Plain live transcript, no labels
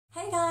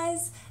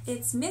guys,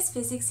 it's Miss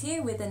Physics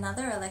here with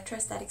another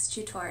electrostatics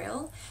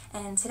tutorial,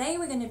 and today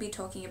we're going to be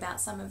talking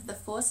about some of the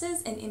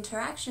forces and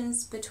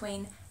interactions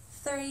between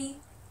three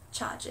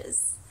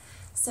charges.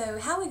 So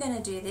how we're going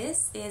to do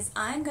this is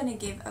I'm going to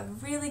give a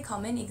really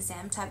common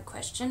exam type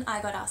question.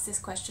 I got asked this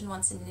question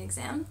once in an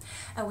exam,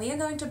 and we are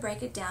going to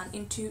break it down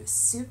into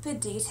super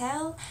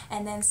detail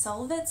and then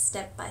solve it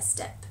step by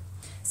step.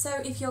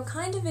 So if you're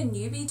kind of a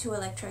newbie to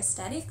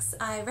electrostatics,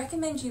 I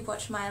recommend you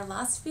watch my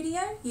last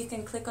video. You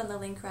can click on the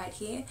link right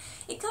here.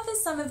 It covers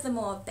some of the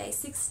more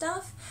basic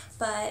stuff,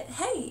 but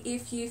hey,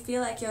 if you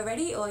feel like you're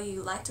ready or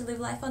you like to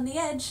live life on the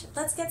edge,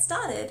 let's get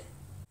started.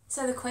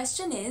 So the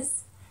question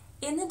is,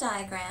 in the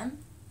diagram,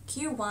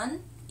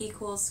 Q1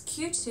 equals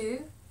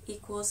Q2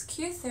 equals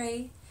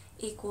Q3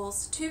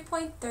 equals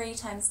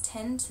 2.3 times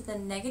 10 to the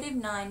negative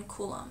 9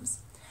 coulombs.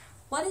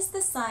 What is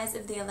the size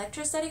of the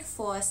electrostatic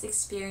force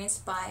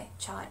experienced by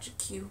charge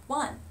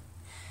Q1?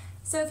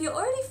 So if you're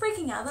already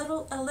freaking out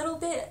a little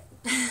bit,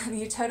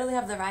 you totally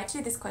have the right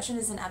to. This question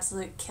is an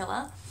absolute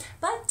killer.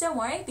 But don't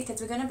worry,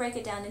 because we're going to break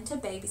it down into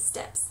baby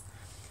steps.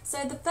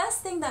 So the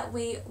first thing that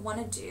we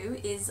want to do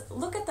is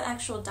look at the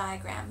actual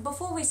diagram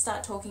before we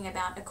start talking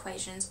about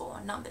equations or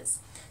numbers.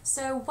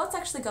 So what's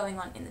actually going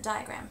on in the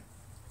diagram?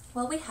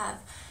 Well, we have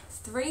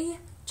three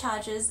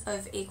charges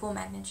of equal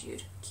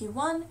magnitude,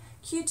 Q1,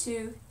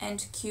 Q2, and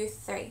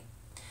Q3.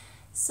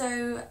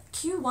 So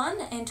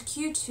Q1 and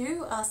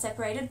Q2 are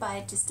separated by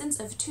a distance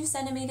of 2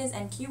 centimeters,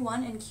 and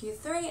Q1 and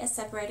Q3 are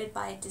separated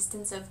by a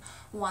distance of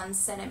 1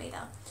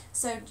 centimeter.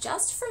 So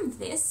just from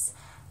this,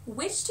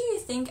 which do you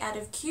think out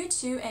of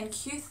Q2 and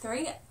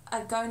Q3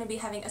 are going to be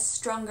having a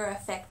stronger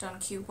effect on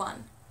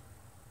Q1?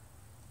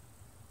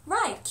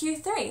 Right,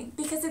 Q3,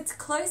 because it's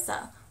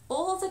closer.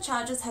 All of the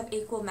charges have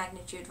equal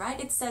magnitude, right?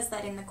 It says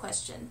that in the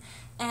question.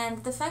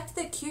 And the fact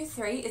that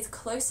Q3 is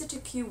closer to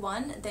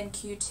Q1 than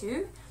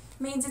Q2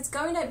 means it's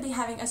going to be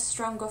having a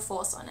stronger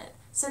force on it.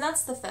 So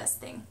that's the first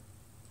thing.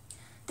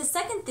 The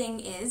second thing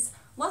is,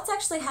 what's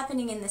actually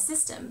happening in the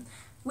system?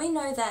 We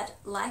know that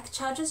like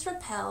charges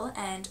repel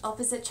and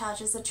opposite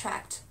charges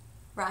attract,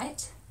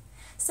 right?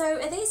 So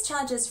are these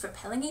charges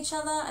repelling each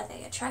other? Are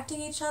they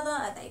attracting each other?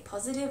 Are they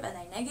positive? Are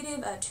they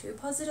negative? Are two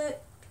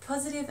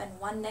positive and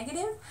one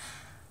negative?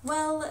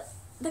 Well,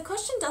 the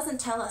question doesn't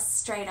tell us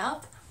straight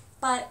up,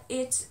 but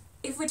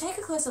if we take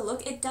a closer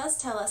look, it does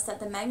tell us that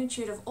the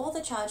magnitude of all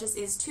the charges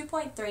is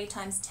 2.3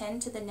 times 10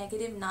 to the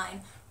negative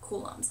 9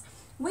 coulombs,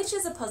 which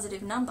is a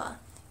positive number.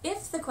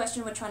 If the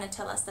question were trying to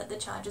tell us that the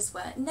charges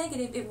were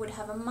negative, it would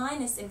have a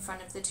minus in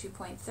front of the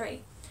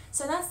 2.3.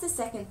 So that's the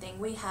second thing.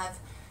 We have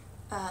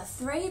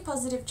three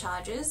positive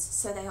charges,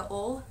 so they are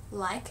all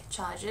like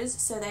charges,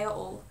 so they are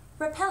all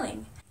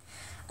repelling.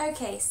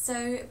 Okay,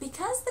 so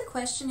because the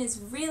question is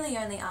really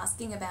only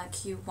asking about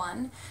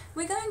Q1,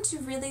 we're going to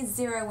really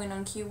zero in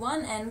on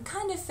Q1 and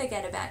kind of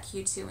forget about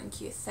Q2 and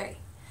Q3.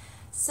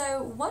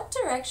 So what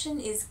direction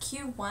is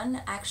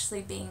Q1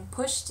 actually being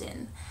pushed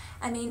in?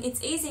 I mean,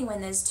 it's easy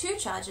when there's two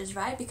charges,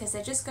 right? Because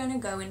they're just going to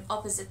go in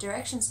opposite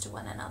directions to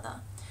one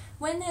another.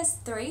 When there's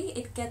three,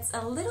 it gets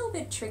a little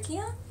bit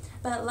trickier,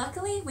 but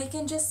luckily we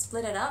can just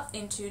split it up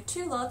into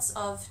two lots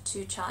of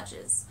two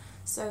charges.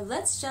 So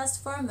let's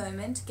just for a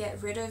moment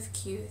get rid of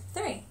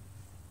Q3.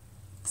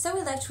 So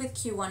we're left with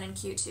Q1 and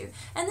Q2.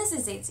 And this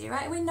is easy,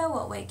 right? We know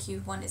what way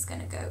Q1 is going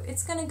to go.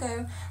 It's going to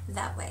go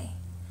that way.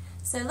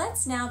 So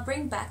let's now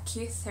bring back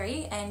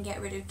Q3 and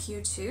get rid of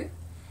Q2.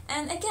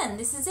 And again,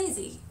 this is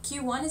easy.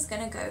 Q1 is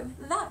going to go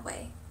that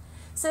way.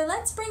 So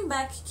let's bring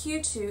back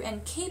Q2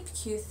 and keep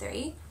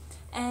Q3.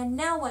 And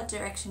now what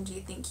direction do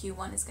you think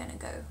Q1 is going to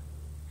go?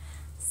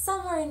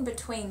 Somewhere in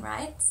between,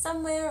 right?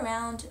 Somewhere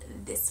around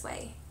this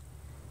way.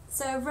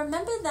 So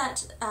remember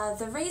that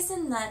the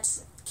reason that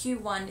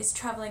Q1 is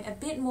traveling a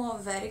bit more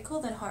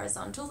vertical than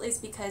horizontal is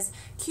because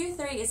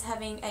Q3 is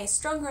having a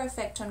stronger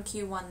effect on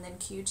Q1 than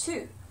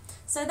Q2.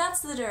 So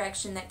that's the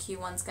direction that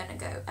Q1's going to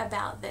go,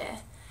 about there.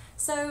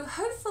 So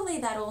hopefully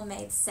that all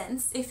made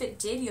sense. If it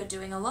did, you're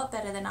doing a lot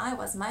better than I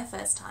was my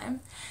first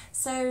time.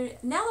 So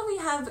now that we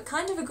have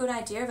kind of a good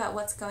idea about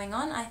what's going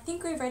on, I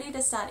think we're ready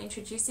to start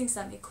introducing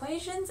some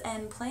equations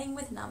and playing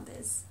with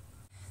numbers.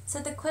 So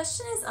the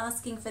question is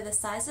asking for the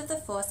size of the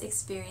force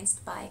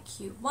experienced by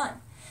Q1.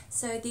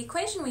 So the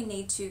equation we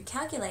need to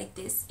calculate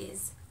this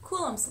is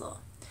Coulomb's law.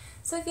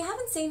 So if you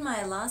haven't seen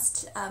my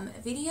last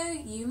video,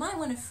 you might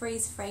want to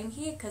freeze frame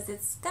here because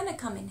it's going to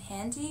come in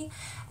handy.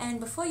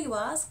 And before you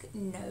ask,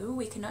 no,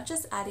 we cannot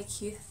just add a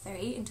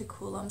Q3 into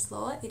Coulomb's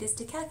law. It is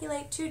to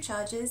calculate two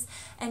charges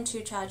and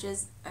two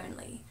charges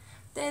only.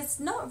 There's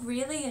not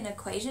really an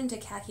equation to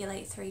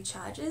calculate three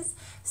charges,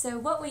 so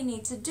what we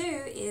need to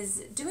do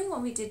is, doing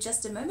what we did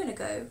just a moment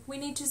ago, we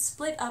need to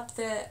split up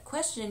the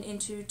question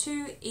into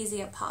two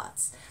easier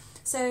parts.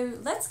 So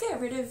let's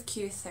get rid of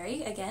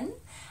Q3 again,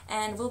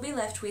 and we'll be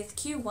left with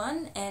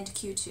Q1 and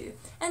Q2.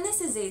 And this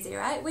is easy,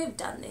 right? We've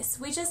done this.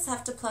 We just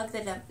have to plug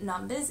the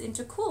numbers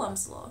into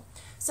Coulomb's law.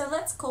 So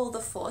let's call the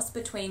force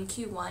between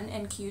Q1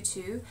 and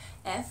Q2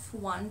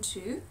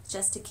 F12,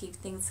 just to keep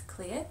things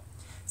clear.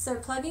 So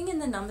plugging in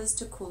the numbers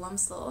to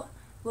Coulomb's law,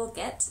 we'll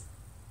get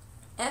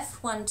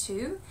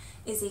F12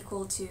 is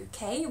equal to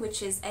K,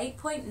 which is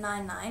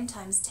 8.99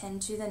 times 10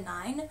 to the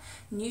 9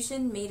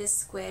 Newton meters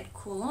squared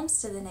coulombs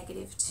to the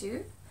negative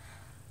 2,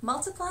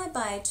 multiplied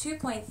by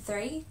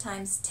 2.3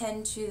 times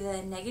 10 to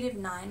the negative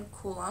 9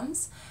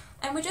 coulombs,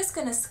 and we're just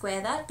going to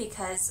square that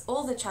because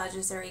all the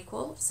charges are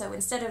equal, so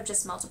instead of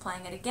just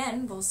multiplying it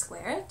again, we'll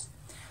square it,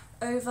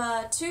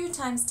 over 2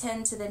 times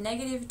 10 to the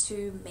negative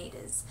 2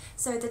 meters.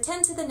 So the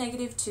 10 to the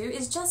negative 2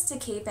 is just to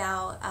keep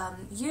our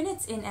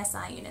units in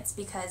SI units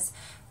because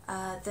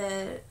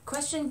the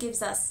question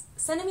gives us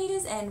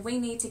centimeters and we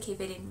need to keep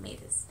it in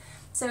meters.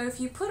 So if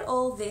you put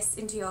all this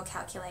into your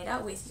calculator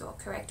with your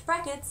correct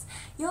brackets,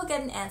 you'll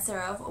get an answer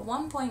of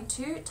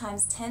 1.2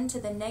 times 10 to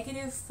the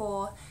negative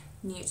 4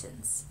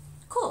 newtons.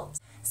 Cool!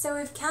 So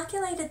we've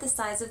calculated the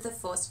size of the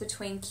force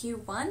between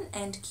Q1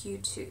 and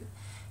Q2.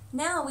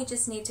 Now we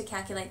just need to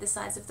calculate the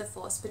size of the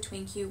force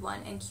between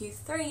Q1 and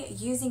Q3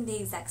 using the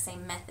exact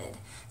same method.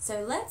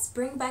 So let's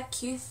bring back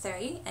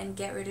Q3 and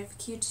get rid of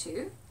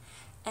Q2,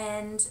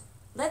 and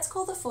let's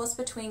call the force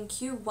between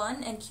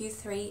Q1 and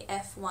Q3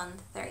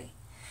 F13.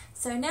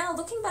 So now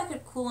looking back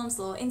at Coulomb's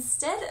law,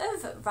 instead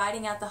of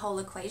writing out the whole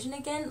equation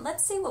again,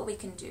 let's see what we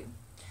can do.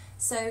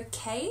 So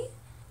K,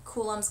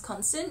 Coulomb's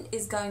constant,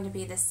 is going to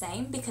be the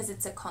same because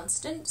it's a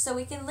constant, so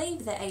we can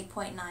leave the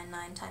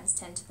 8.99 times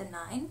 10 to the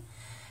 9.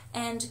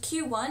 And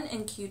Q1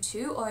 and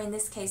Q2, or in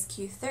this case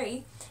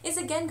Q3, is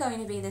again going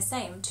to be the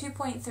same,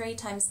 2.3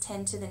 times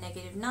 10 to the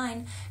negative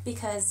 9,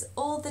 because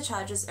all the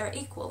charges are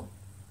equal.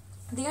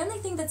 The only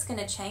thing that's going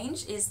to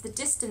change is the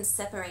distance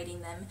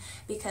separating them,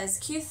 because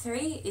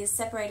Q3 is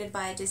separated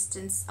by a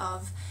distance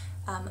of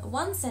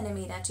 1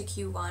 centimeter to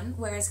Q1,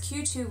 whereas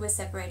Q2 was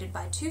separated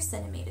by 2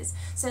 centimeters.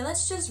 So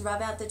let's just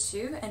rub out the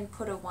 2 and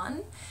put a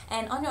 1,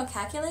 and on your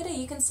calculator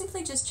you can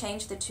simply just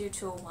change the 2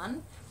 to a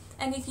 1.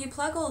 And if you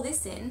plug all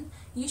this in,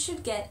 you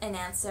should get an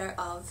answer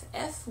of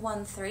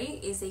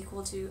F13 is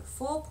equal to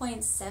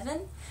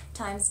 4.7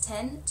 times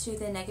 10 to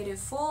the negative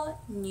 4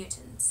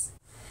 newtons.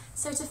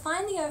 So to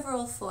find the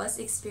overall force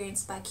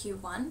experienced by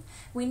Q1,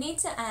 we need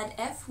to add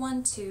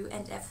F12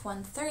 and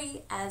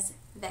F13 as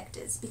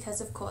vectors,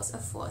 because of course a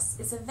force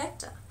is a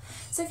vector.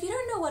 So if you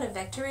don't know what a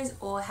vector is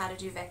or how to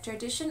do vector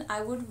addition,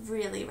 I would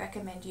really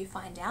recommend you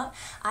find out.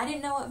 I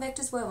didn't know what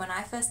vectors were when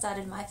I first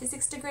started my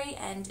physics degree,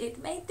 and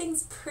it made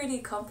things pretty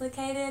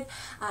complicated.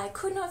 I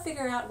could not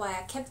figure out why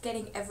I kept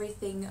getting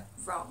everything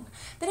wrong.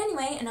 But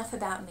anyway, enough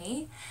about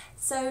me.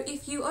 So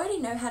if you already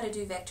know how to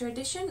do vector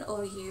addition,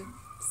 or you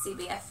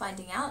CBF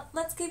finding out,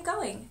 let's keep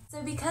going.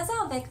 So because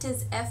our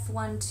vectors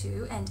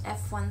F12 and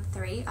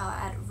F13 are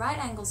at right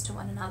angles to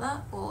one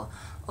another, or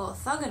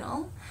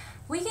orthogonal,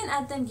 we can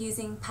add them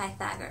using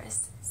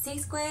Pythagoras. C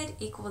squared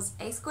equals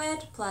A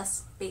squared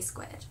plus B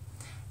squared.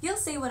 You'll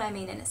see what I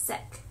mean in a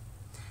sec.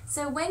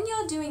 So when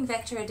you're doing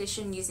vector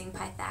addition using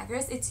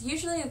Pythagoras, it's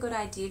usually a good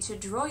idea to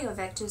draw your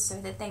vectors so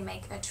that they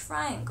make a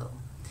triangle.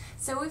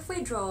 So if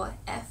we draw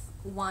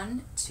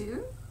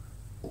F12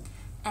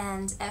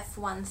 and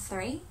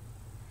F13,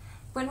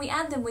 when we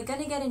add them, we're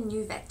going to get a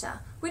new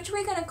vector, which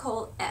we're going to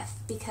call F,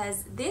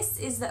 because this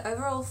is the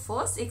overall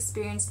force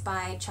experienced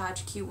by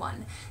charge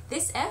Q1.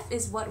 This F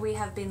is what we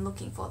have been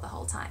looking for the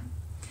whole time.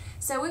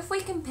 So if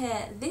we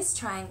compare this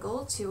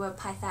triangle to a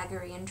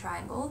Pythagorean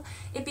triangle,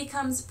 it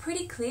becomes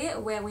pretty clear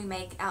where we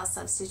make our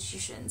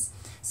substitutions.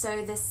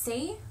 So the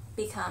C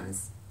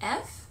becomes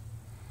F,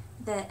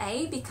 the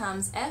A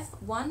becomes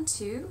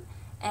F12,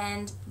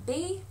 and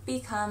B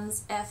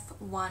becomes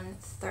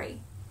F13.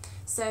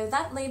 So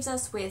that leaves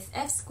us with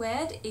F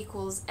squared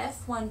equals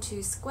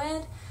F12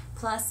 squared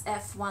plus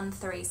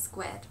F13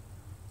 squared.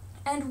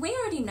 And we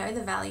already know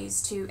the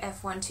values to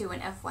F12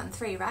 and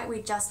F13, right?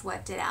 We just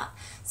worked it out.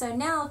 So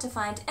now to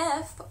find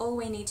F, all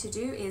we need to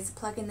do is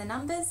plug in the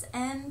numbers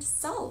and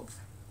solve.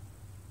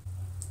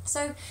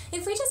 So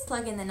if we just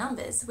plug in the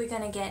numbers, we're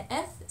going to get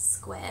F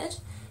squared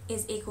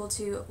is equal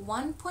to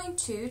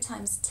 1.2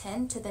 times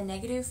 10 to the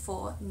negative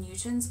 4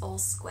 newtons all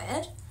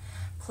squared,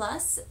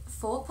 plus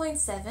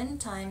 4.7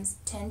 times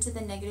 10 to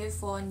the negative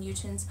 4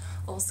 newtons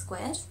all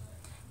squared.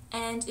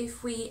 And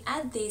if we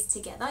add these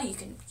together, you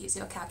can use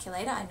your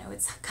calculator, I know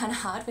it's kind of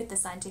hard with the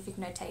scientific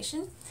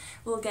notation,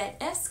 we'll get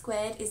F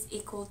squared is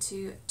equal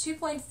to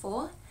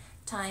 2.4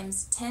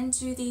 times 10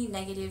 to the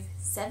negative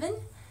 7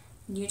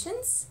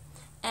 newtons.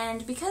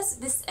 And because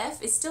this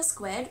F is still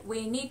squared,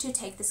 we need to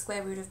take the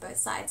square root of both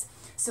sides.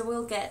 So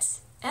we'll get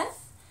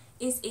F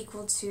is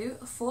equal to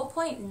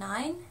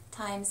 4.9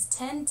 times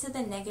 10 to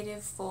the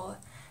negative 4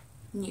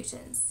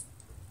 newtons.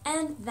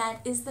 And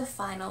that is the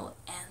final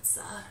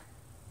answer.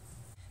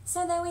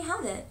 So there we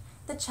have it.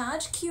 The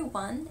charge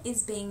Q1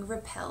 is being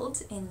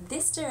repelled in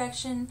this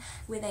direction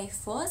with a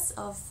force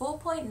of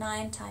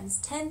 4.9 times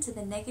 10 to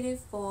the negative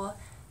 4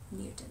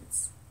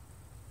 newtons.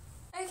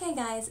 Okay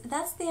guys,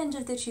 that's the end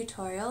of the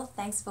tutorial.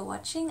 Thanks for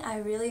watching. I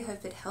really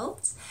hope it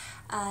helped.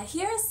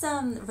 Here are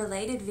some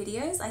related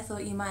videos I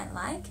thought you might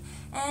like.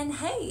 And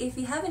hey, if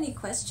you have any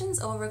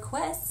questions or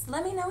requests,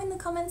 let me know in the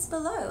comments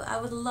below. I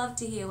would love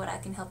to hear what I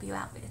can help you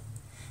out with.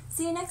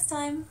 See you next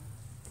time!